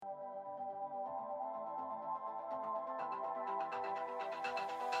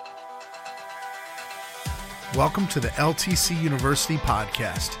Welcome to the LTC University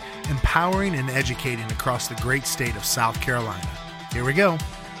podcast, empowering and educating across the great state of South Carolina. Here we go.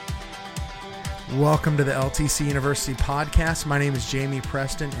 Welcome to the LTC University podcast. My name is Jamie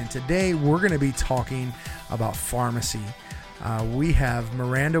Preston, and today we're going to be talking about pharmacy. We have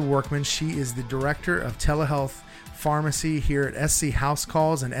Miranda Workman. She is the director of Telehealth Pharmacy here at SC House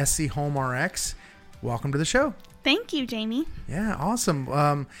Calls and SC Home RX. Welcome to the show. Thank you, Jamie. Yeah,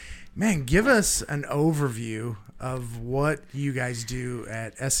 awesome. Man, give us an overview of what you guys do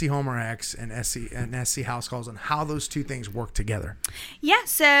at SC Home RX and SC House Calls and how those two things work together. Yeah,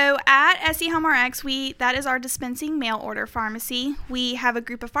 so at SC Home RX, that is our dispensing mail order pharmacy. We have a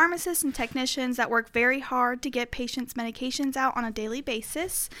group of pharmacists and technicians that work very hard to get patients' medications out on a daily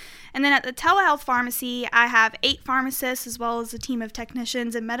basis. And then at the Telehealth Pharmacy, I have 8 pharmacists as well as a team of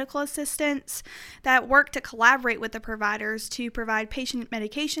technicians and medical assistants that work to collaborate with the providers to provide patient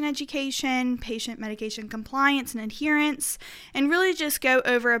medication education, patient medication compliance and adherence, and really just go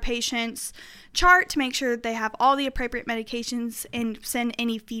over a patient's chart to make sure that they have all the appropriate medications and send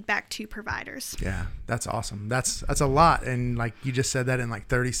any feedback to providers. Yeah, that's awesome. That's a lot. And like you just said that in like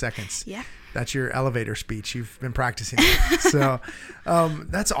 30 seconds. Yeah. That's your elevator speech. You've been practicing it. So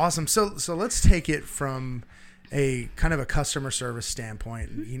that's awesome. So let's take it from a kind of a customer service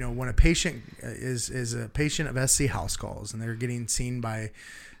standpoint. You know, when a patient is a patient of SC House Calls and they're getting seen by,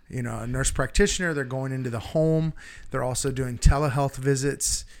 you know, a nurse practitioner, they're going into the home. They're also doing telehealth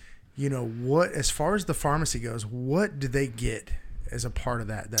visits. You know, what, as far as the pharmacy goes, what do they get as a part of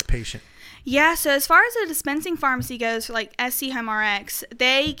that patient? Yeah, so as far as the dispensing pharmacy goes, for like SC Home RX,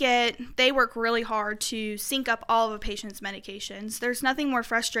 they work really hard to sync up all of a patient's medications. There's nothing more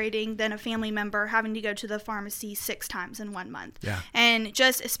frustrating than a family member having to go to the pharmacy 6 times in 1 month. Yeah. And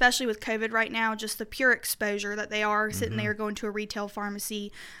just especially with COVID right now, just the pure exposure that they are sitting there going to a retail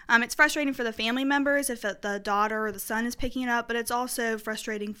pharmacy. It's frustrating for the family members if the daughter or the son is picking it up, but it's also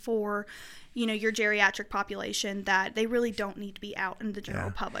frustrating for, you know, your geriatric population that they really don't need to be out in the general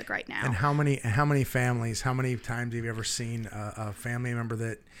public right now. And how many families, how many times have you ever seen a family member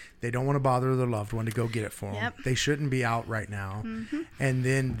that they don't want to bother their loved one to go get it for them? They shouldn't be out right now. And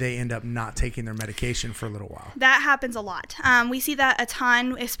then they end up not taking their medication for a little while. That happens a lot. We see that a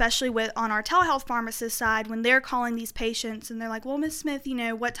ton, especially on our telehealth pharmacist side, when they're calling these patients and they're like, well, Ms. Smith, you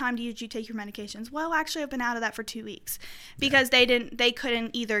know, what time did you take your medications? Well, actually, I've been out of that for 2 weeks because they couldn't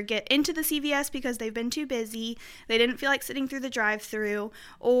either get into the CVS because they've been too busy, they didn't feel like sitting through the drive-through,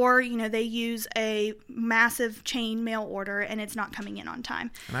 or, you know, they use a massive chain mail order and it's not coming in on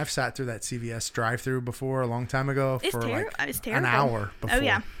time. And I've sat through that CVS drive-through before a long time ago it's an hour before. Oh,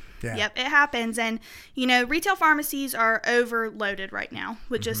 yeah. Yep, it happens. And, you know, retail pharmacies are overloaded right now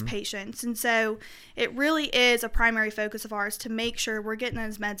with just patients. And so it really is a primary focus of ours to make sure we're getting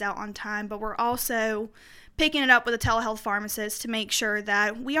those meds out on time, but we're also picking it up with a telehealth pharmacist to make sure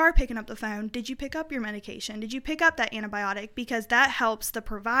that we are picking up the phone. Did you pick up your medication? Did you pick up that antibiotic? Because that helps the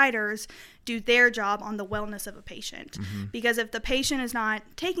providers do their job on the wellness of a patient. Because if the patient is not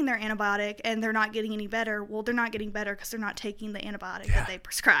taking their antibiotic and they're not getting any better, well, they're not getting better because they're not taking the antibiotic that they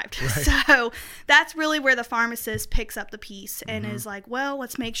prescribed. Right. So that's really where the pharmacist picks up the piece and is like, well,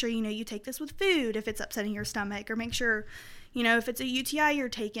 let's make sure, you know, you take this with food if it's upsetting your stomach, or make sure, you know, if it's a UTI you're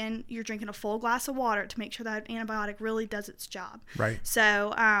drinking a full glass of water to make sure that antibiotic really does its job. Right.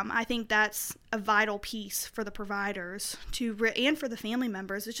 So I think that's a vital piece for the providers and for the family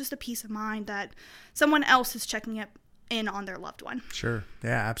members. It's just a peace of mind that someone else is checking in on their loved one. Sure.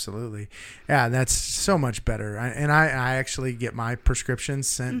 Yeah, absolutely. Yeah, that's so much better. I actually get my prescriptions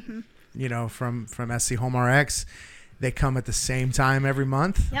sent, you know, from SC Home RX. They come at the same time every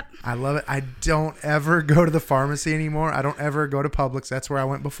month. Yep. I love it. I don't ever go to the pharmacy anymore. I don't ever go to Publix. That's where I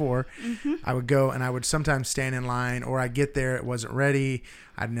went before. I would go and I would sometimes stand in line, or I'd get there, it wasn't ready.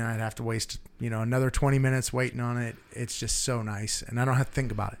 I'd have to waste, you know, another 20 minutes waiting on it. It's just so nice. And I don't have to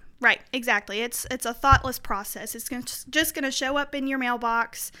think about it. Right, exactly. It's a thoughtless process. It's just going to show up in your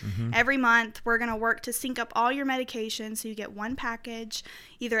mailbox every month. We're going to work to sync up all your medications so you get one package,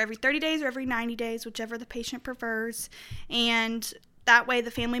 either every 30 days or every 90 days, whichever the patient prefers. And that way the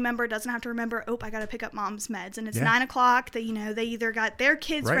family member doesn't have to remember, I got to pick up mom's meds. And it's 9 o'clock that, you know, they either got their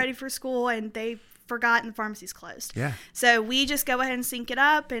kids ready for school and they forgot and the pharmacy's closed. Yeah. So we just go ahead and sync it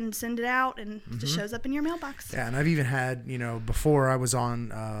up and send it out, and it just shows up in your mailbox. Yeah, and I've even had, you know, before I was on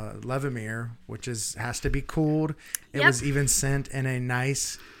Levemir, which has to be cooled. It was even sent in a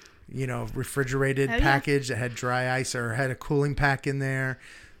nice, you know, refrigerated package that had dry ice or had a cooling pack in there.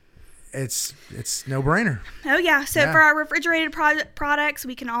 it's no brainer. Oh yeah. So for our refrigerated products,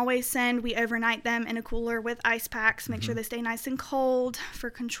 we can always we overnight them in a cooler with ice packs, make sure they stay nice and cold. For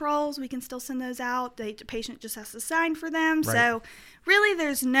controls, we can still send those out. The patient just has to sign for them. Right. So really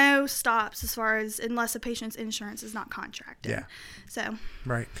there's no stops as far as, unless a patient's insurance is not contracted. Yeah. So.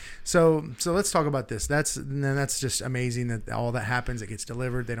 Right. So let's talk about this. That's just amazing that all that happens. It gets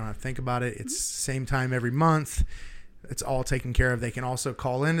delivered. They don't have to think about it. It's same time every month. It's all taken care of. They can also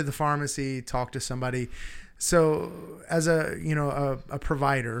call into the pharmacy, talk to somebody. So as a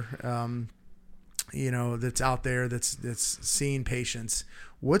provider, that's out there, that's seeing patients,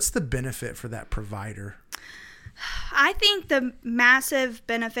 what's the benefit for that provider? I think the massive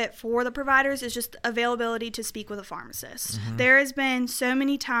benefit for the providers is just availability to speak with a pharmacist. Mm-hmm. There has been so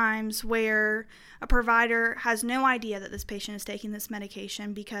many times where a provider has no idea that this patient is taking this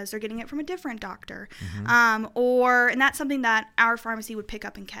medication because they're getting it from a different doctor. Mm-hmm. And that's something that our pharmacy would pick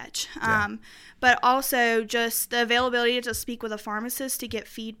up and catch. But also just the availability to speak with a pharmacist to get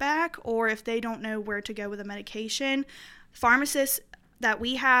feedback, or if they don't know where to go with a medication, pharmacists that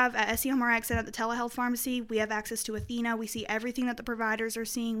we have at SC Home Rx and at the Telehealth Pharmacy, we have access to Athena. We see everything that the providers are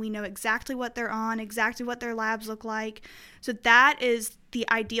seeing. We know exactly what they're on, exactly what their labs look like. So that is the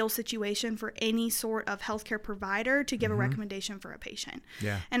ideal situation for any sort of healthcare provider to give a recommendation for a patient.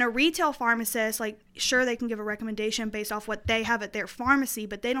 Yeah. And a retail pharmacist, sure, they can give a recommendation based off what they have at their pharmacy,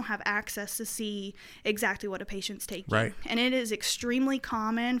 but they don't have access to see exactly what a patient's taking. Right. And it is extremely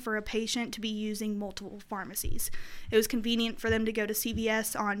common for a patient to be using multiple pharmacies. It was convenient for them to go to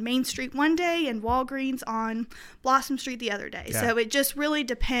CVS on Main Street one day and Walgreens on Blossom Street the other day. Yeah. So it just really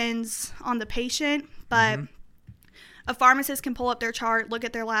depends on the patient, but a pharmacist can pull up their chart, look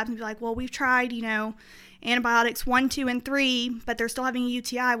at their labs, and be like, well, we've tried, antibiotics 1, 2, and 3, but they're still having a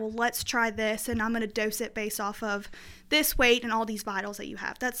UTI. Well, let's try this, and I'm going to dose it based off of this weight and all these vitals that you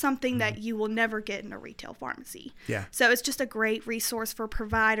have. That's something that you will never get in a retail pharmacy. Yeah. So it's just a great resource for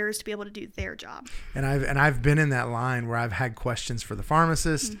providers to be able to do their job. And I've been in that line where I've had questions for the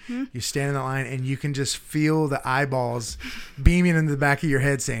pharmacist. Mm-hmm. You stand in that line and you can just feel the eyeballs beaming in the back of your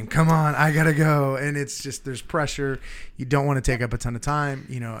head saying, come on, I got to go. And it's just, there's pressure. You don't want to take up a ton of time,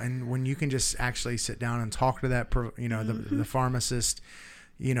 and when you can just actually sit down and talk to that, the pharmacist,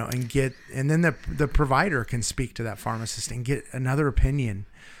 and then the provider can speak to that pharmacist and get another opinion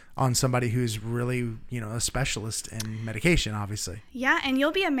on somebody who's really, a specialist in medication, obviously. Yeah. And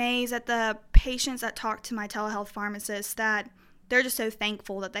you'll be amazed at the patients that talk to my telehealth pharmacist that they're just so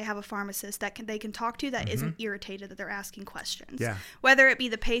thankful that they have a pharmacist that they can talk to that isn't irritated that they're asking questions. Yeah. Whether it be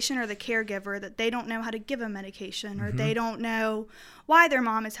the patient or the caregiver, that they don't know how to give a medication or they don't know why their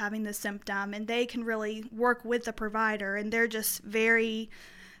mom is having this symptom, and they can really work with the provider, and they're just very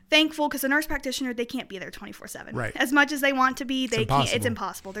thankful, because a nurse practitioner, they can't be there 24/7. Right. As much as they want to be, they can't. It's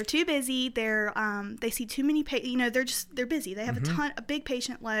impossible. They're too busy. They see too many they're busy. They have a big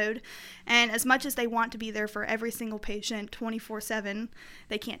patient load, and as much as they want to be there for every single patient 24/7,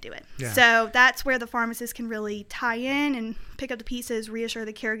 they can't do it. Yeah. So that's where the pharmacist can really tie in and pick up the pieces, reassure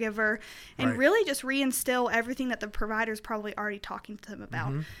the caregiver, and really just reinstill everything that the provider's probably already talking to them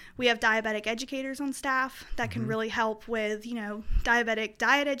about. We have diabetic educators on staff that can really help with, diabetic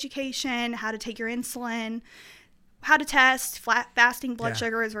diet education, how to take your insulin, how to test fasting blood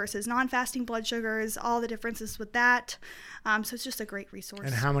sugars versus non-fasting blood sugars, all the differences with that. So it's just a great resource.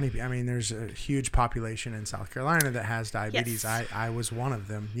 And how many, there's a huge population in South Carolina that has diabetes. Yes. I was one of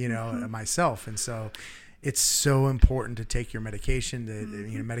them, myself. And so it's so important to take your medication,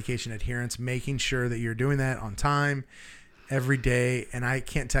 the medication adherence, making sure that you're doing that on time every day. And I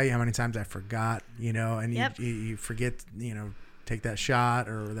can't tell you how many times I forgot, and you forget, take that shot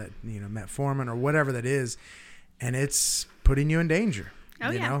or that, metformin or whatever that is, and it's putting you in danger.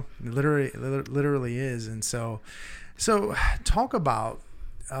 It literally is. And so talk about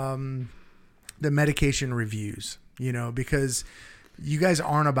the medication reviews, because you guys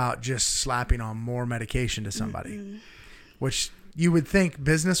aren't about just slapping on more medication to somebody, which you would think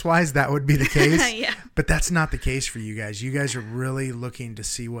business-wise that would be the case, but that's not the case for you guys. You guys are really looking to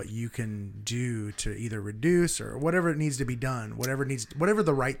see what you can do to either reduce or whatever it needs to be done, whatever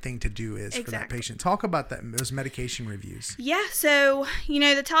the right thing to do is for that patient. Talk about those medication reviews. Yeah, so, the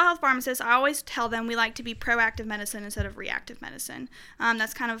telehealth pharmacist, I always tell them we like to be proactive medicine instead of reactive medicine.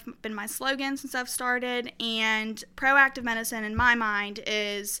 That's kind of been my slogan since I've started, and proactive medicine in my mind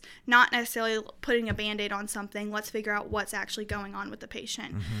is not necessarily putting a Band-Aid on something. Let's figure out what's actually going on with the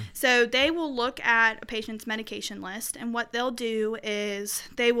patient. So they will look at a patient's medication list, and what they'll do is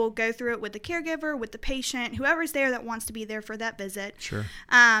they will go through it with the caregiver, with the patient, whoever's there that wants to be there for that visit. Sure.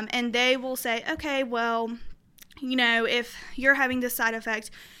 And they will say, okay, well, if you're having this side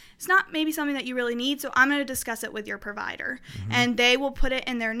effect, it's not maybe something that you really need, so I'm going to discuss it with your provider. And they will put it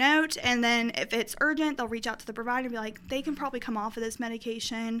in their note, and then if it's urgent, they'll reach out to the provider and be like, they can probably come off of this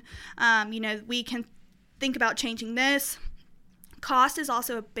medication. We can think about changing this. Cost is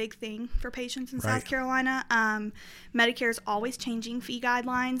also a big thing for patients in South Carolina. Medicare is always changing fee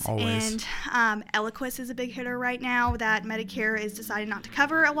guidelines. Always. And Eliquis is a big hitter right now that Medicare is deciding not to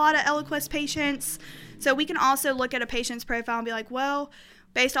cover a lot of Eliquis patients. So we can also look at a patient's profile and be like, well,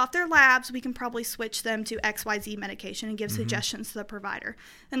 based off their labs, we can probably switch them to XYZ medication and give suggestions to the provider.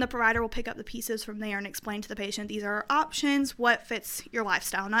 Then the provider will pick up the pieces from there and explain to the patient, these are our options, what fits your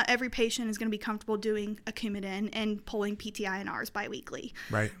lifestyle. Not every patient is going to be comfortable doing a Coumadin and pulling PTINRs biweekly.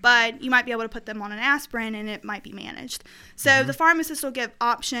 Right. But you might be able to put them on an aspirin and it might be managed. So the pharmacist will give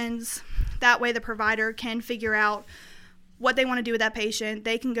options. That way the provider can figure out what they want to do with that patient.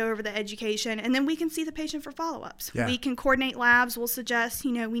 They can go over the education, and then we can see the patient for follow-ups. We can coordinate labs. We'll suggest,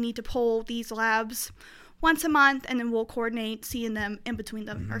 we need to pull these labs once a month, and then we'll coordinate seeing them in between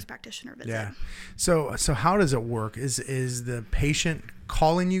the nurse practitioner visit. Yeah. So how does it work? Is the patient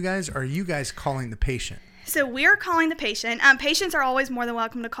calling you guys, or are you guys calling the patient? So we're calling the patient. Patients are always more than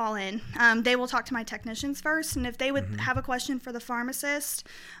welcome to call in. They will talk to my technicians first, and if they would have a question for the pharmacist,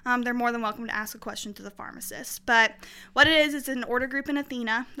 they're more than welcome to ask a question to the pharmacist. But what it is, it's an order group in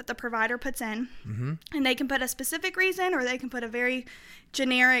Athena that the provider puts in, and they can put a specific reason or they can put a very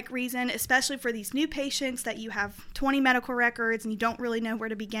generic reason, especially for these new patients that you have 20 medical records and you don't really know where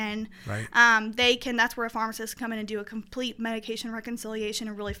to begin. Right. That's where a pharmacist can come in and do a complete medication reconciliation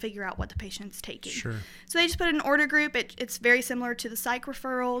and really figure out what the patient's taking. Sure. So they just put in an order group. It's very similar to the psych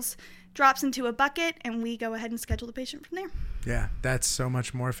referrals, drops into a bucket, and we go ahead and schedule the patient from there. Yeah, that's so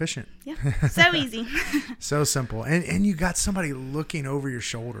much more efficient. Yeah, so easy. So simple. And you got somebody looking over your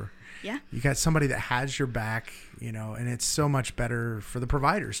shoulder. Yeah. You got somebody that has your back, and it's so much better for the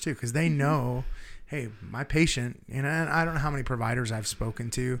providers too, because they know, hey, my patient, and I don't know how many providers I've spoken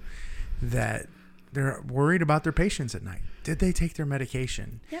to that they're worried about their patients at night. Did they take their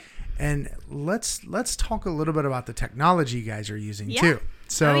medication? Yep. And let's talk a little bit about the technology you guys are using too.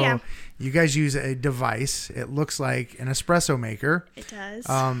 So you guys use a device. It looks like an espresso maker. It does.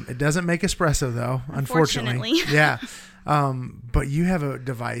 It doesn't make espresso though, unfortunately. Yeah. But you have a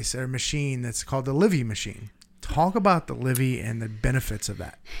device or a machine that's called the Livy machine. Talk about the Livy and the benefits of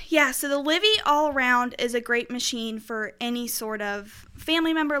that. Yeah, so the Livy all around is a great machine for any sort of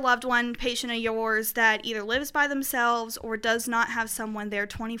family member, loved one, patient of yours that either lives by themselves or does not have someone there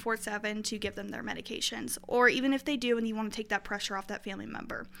 24/7 to give them their medications. Or even if they do and you want to take that pressure off that family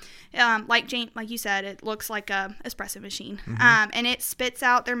member. Like you said, it looks like a espresso machine. And it spits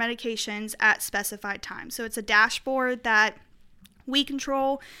out their medications at specified times. So it's a dashboard that we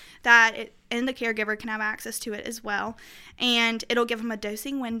control, and the caregiver can have access to it as well. And it'll give them a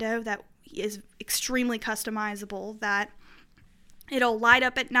dosing window that is extremely customizable, that it'll light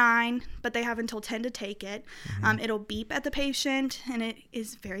up at 9, but they have until 10 to take it. It'll beep at the patient, and it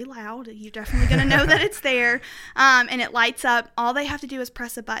is very loud. You're definitely going to know that it's there. And it lights up. All they have to do is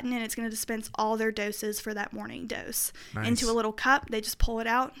press a button, and it's going to dispense all their doses for that morning dose into a little cup. They just pull it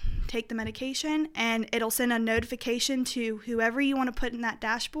out, take the medication, and it'll send a notification to whoever you want to put in that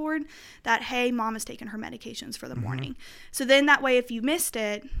dashboard that, hey, mom is taking her medications for the morning. So then that way, if you missed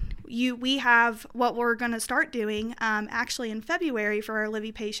it, we have what we're going to start doing actually in February for our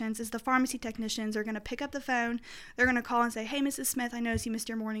Livy patients is the pharmacy technicians are going to pick up the phone. They're going to call and say, hey, Mrs. Smith, I noticed you missed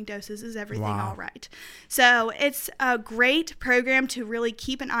your morning doses. Is everything all right? So it's a great program to really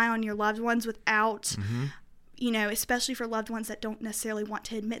keep an eye on your loved ones without especially for loved ones that don't necessarily want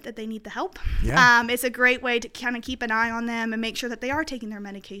to admit that they need the help. Yeah. It's a great way to kind of keep an eye on them and make sure that they are taking their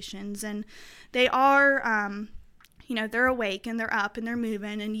medications and they are they're awake and they're up and they're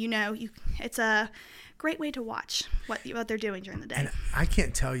moving, and it's a great way to watch what they're doing during the day. And I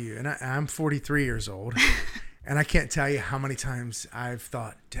can't tell you, and I'm 43 years old, and I can't tell you how many times I've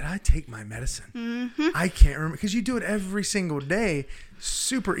thought, did I take my medicine? I can't remember, because you do it every single day.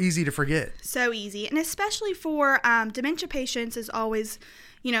 Super easy to forget. So easy, and especially for dementia patients is always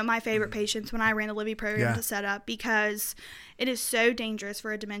my favorite patients when I ran the Livy program to set up, because it is so dangerous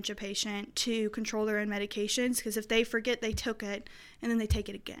for a dementia patient to control their own medications, because if they forget they took it and then they take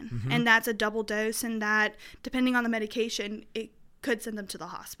it again, and that's a double dose, and that, depending on the medication, it could send them to the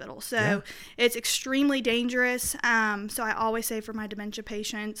hospital. So it's extremely dangerous. So I always say for my dementia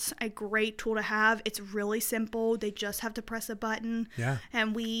patients, a great tool to have. It's really simple. They just have to press a button. Yeah.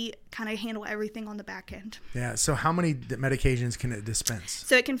 And we kind of handle everything on the back end. Yeah. So how many medications can it dispense?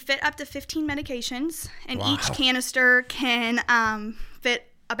 So it can fit up to 15 medications, and each canister can fit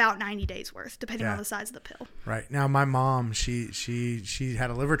about 90 days worth, depending on the size of the pill. Right. Now, my mom, she had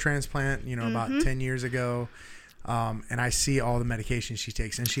a liver transplant, about 10 years ago. And I see all the medication she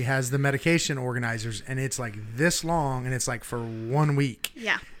takes, and she has the medication organizers, and it's like this long, and it's like for 1 week.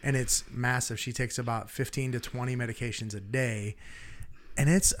 Yeah. And it's massive. She takes about 15 to 20 medications a day. And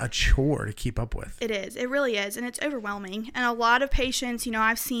it's a chore to keep up with. It is. It really is. And it's overwhelming. And a lot of patients,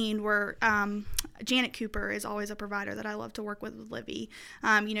 I've seen where Janet Cooper is always a provider that I love to work with Livy.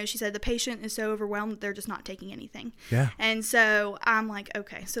 She said the patient is so overwhelmed that they're just not taking anything. Yeah. And so I'm like,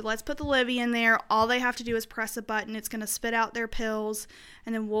 okay, so let's put the Livy in there. All they have to do is press a button. It's going to spit out their pills,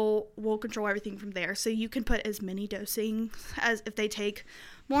 and then we'll control everything from there. So you can put as many dosing as if they take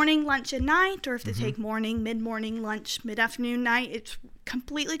morning, lunch, and night, or if they take morning, mid-morning, lunch, mid-afternoon, night. It's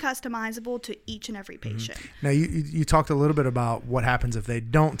completely customizable to each and every patient. Now, you talked a little bit about what happens if they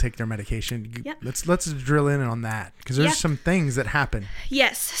don't take their medication. Yep. Let's drill in on that, because there's some things that happen.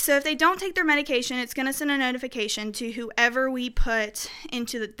 Yes. So if they don't take their medication, it's going to send a notification to whoever we put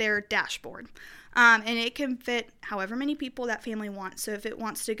into their dashboard. And it can fit however many people that family wants. So if it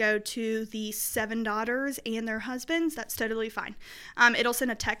wants to go to the 7 daughters and their husbands, that's totally fine. It'll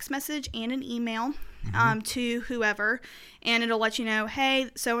send a text message and an email to whoever, and it'll let you know, hey,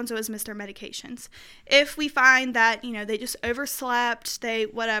 so-and-so has missed their medications. If we find that, they just overslept, they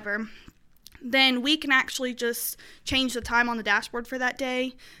whatever, then we can actually just change the time on the dashboard for that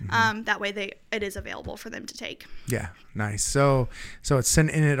day. That way it is available for them to take. Yeah, nice. So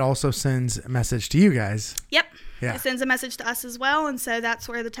it also sends a message to you guys. Yep. Yeah. It sends a message to us as well, and so that's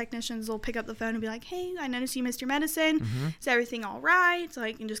where the technicians will pick up the phone and be like, hey, I noticed you missed your medicine. Is everything all right? So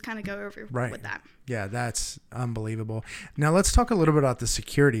I can just kind of go over with that. Yeah, that's unbelievable. Now let's talk a little bit about the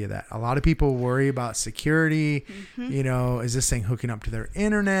security of that. A lot of people worry about security. Is this thing hooking up to their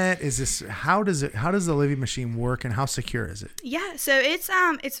internet? How does the Livy machine work, and how secure is it? Yeah, so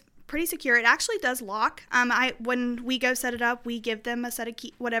it's pretty secure. It actually does lock. When we go set it up, we give them a set of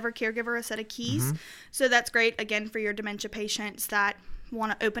whatever caregiver a set of keys. So that's great, again, for your dementia patients that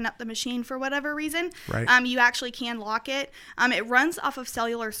want to open up the machine for whatever reason. Right. You actually can lock it. It runs off of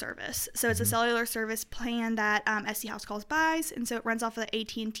cellular service. So it's a cellular service plan that SC House Calls buys, and so it runs off of the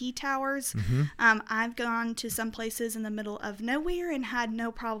AT&T towers. I've gone to some places in the middle of nowhere and had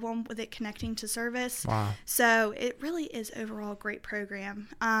no problem with it connecting to service. Wow. So it really is overall a great program.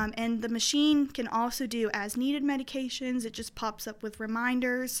 And the machine can also do as needed medications. It just pops up with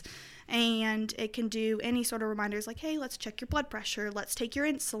reminders. And it can do any sort of reminders like, hey, let's check your blood pressure, let's take your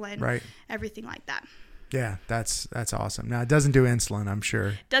insulin, right? Everything like that. Yeah, that's awesome. Now, it doesn't do insulin, I'm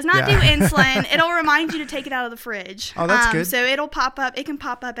sure. Does not do insulin. It'll remind you to take it out of the fridge. Oh, that's good. So it'll pop up. It can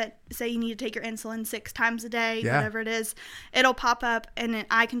pop up at, say you need to take your insulin 6 times a day, whatever it is. It'll pop up, and then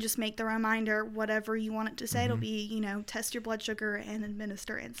I can just make the reminder, whatever you want it to say. It'll be, test your blood sugar and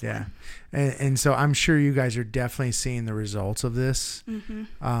administer insulin. Yeah. And so I'm sure you guys are definitely seeing the results of this.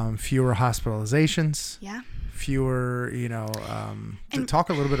 Fewer hospitalizations. Yeah. Fewer, talk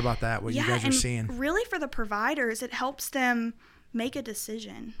a little bit about that, what you guys are seeing. Really, for the providers, it helps them make a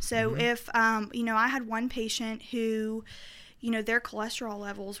decision. So if, I had one patient who, their cholesterol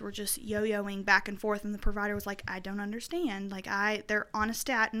levels were just yo-yoing back and forth, and the provider was like, I don't understand. They're on a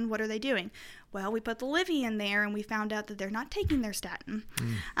statin. What are they doing? Well, we put the Livy in there, and we found out that they're not taking their statin.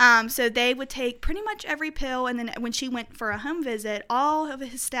 So they would take pretty much every pill, and then when she went for a home visit, all of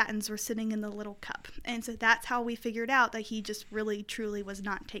his statins were sitting in the little cup. And so that's how we figured out that he just really, truly was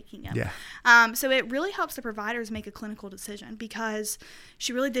not taking them. Yeah. So it really helps the providers make a clinical decision, because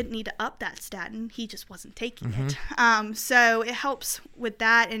she really didn't need to up that statin. He just wasn't taking it. So it helps with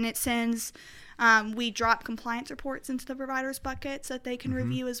that, and it sends... we drop compliance reports into the provider's buckets that they can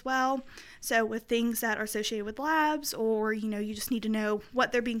review as well. So with things that are associated with labs, or, you just need to know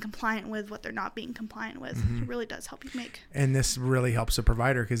what they're being compliant with, what they're not being compliant with. It really does help you make. And this really helps the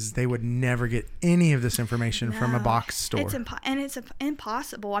provider, because they would never get any of this information from a box store. It's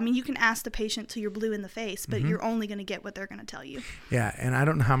impossible. I mean, you can ask the patient till you're blue in the face, but you're only going to get what they're going to tell you. Yeah. And I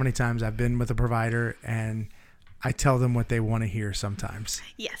don't know how many times I've been with a provider and I tell them what they want to hear sometimes.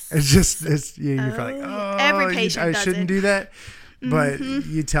 Yes. You're like, every patient I shouldn't do that. But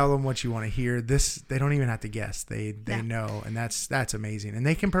you tell them what you want to hear. They don't even have to guess. They know, and that's amazing. And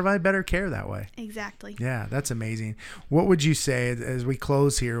they can provide better care that way. Exactly. Yeah, that's amazing. What would you say, as we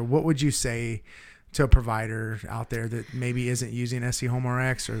close here, what would you say to a provider out there that maybe isn't using SC Home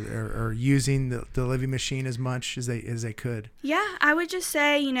RX or using the Livy machine as much as they could? Yeah, I would just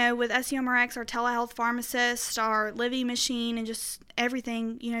say, with SC Home RX, our Telehealth Pharmacist, our Livy machine, and just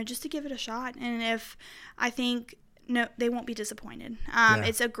everything, just to give it a shot. And if I think no, they won't be disappointed.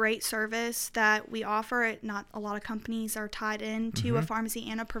 It's a great service that we offer. Not a lot of companies are tied into a pharmacy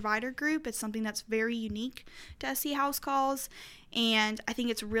and a provider group. It's something that's very unique to SC House Calls. And I think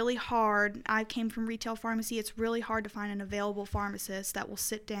it's really hard. I came from retail pharmacy. It's really hard to find an available pharmacist that will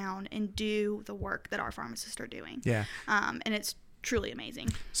sit down and do the work that our pharmacists are doing. Yeah. And it's truly amazing.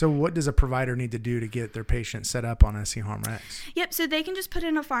 So what does a provider need to do to get their patient set up on SC HomeRx? Yep, so they can just put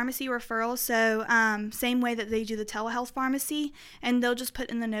in a pharmacy referral. So same way that they do the Telehealth Pharmacy, and they'll just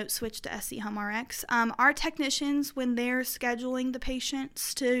put in the note switch to SC HomeRx. Our technicians, when they're scheduling the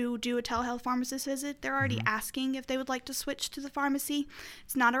patients to do a telehealth pharmacist visit, they're already asking if they would like to switch to the pharmacy.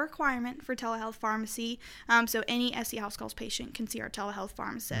 It's not a requirement for telehealth pharmacy, so any SC House Calls patient can see our telehealth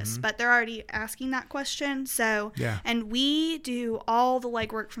pharmacist, but they're already asking that question. So, and we do all the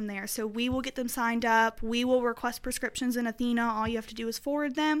legwork from there. So we will get them signed up. We will request prescriptions in Athena. All you have to do is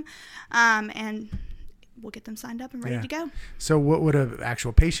forward them, and we'll get them signed up and ready to go. So what would an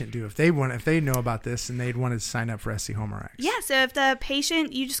actual patient do if they know about this and they'd wanted to sign up for SC HomeRx? Yeah, so if the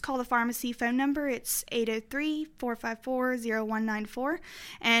patient, you just call the pharmacy phone number. It's 803-454-0194,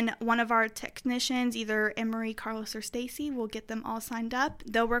 and one of our technicians, either Emery, Carlos, or Stacy, will get them all signed up.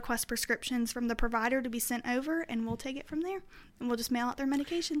 They'll request prescriptions from the provider to be sent over, and we'll take it from there. And we'll just mail out their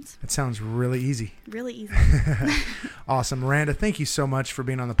medications. That sounds really easy. Really easy. Awesome. Miranda, thank you so much for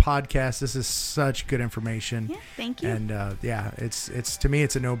being on the podcast. This is such good information. Yeah, thank you. And it's to me,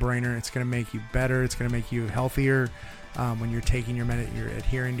 it's a no-brainer. It's going to make you better. It's going to make you healthier when you're taking you're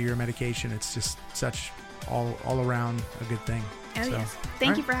adhering to your medication. It's just such all around a good thing. Oh, yes.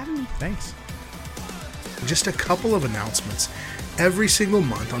 Thank you for having me. Thanks. Just a couple of announcements. Every single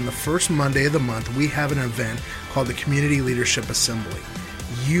month, on the first Monday of the month, we have an event called the Community Leadership Assembly.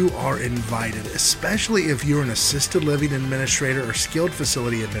 You are invited, especially if you're an assisted living administrator or skilled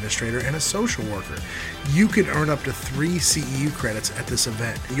facility administrator and a social worker. You can earn up to 3 CEU credits at this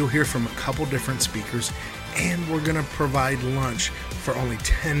event. You'll hear from a couple different speakers, and we're going to provide lunch for only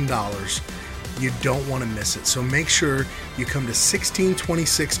 $10. You don't want to miss it. So make sure you come to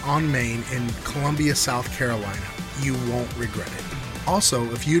 1626 on Main in Columbia, South Carolina. You won't regret it. Also,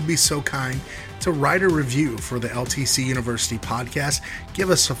 if you'd be so kind to write a review for the LTC University podcast, give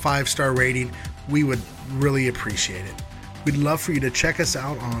us a 5-star rating. We would really appreciate it. We'd love for you to check us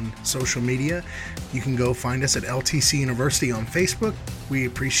out on social media. You can go find us at LTC University on Facebook. We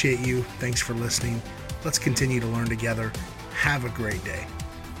appreciate you. Thanks for listening. Let's continue to learn together. Have a great day.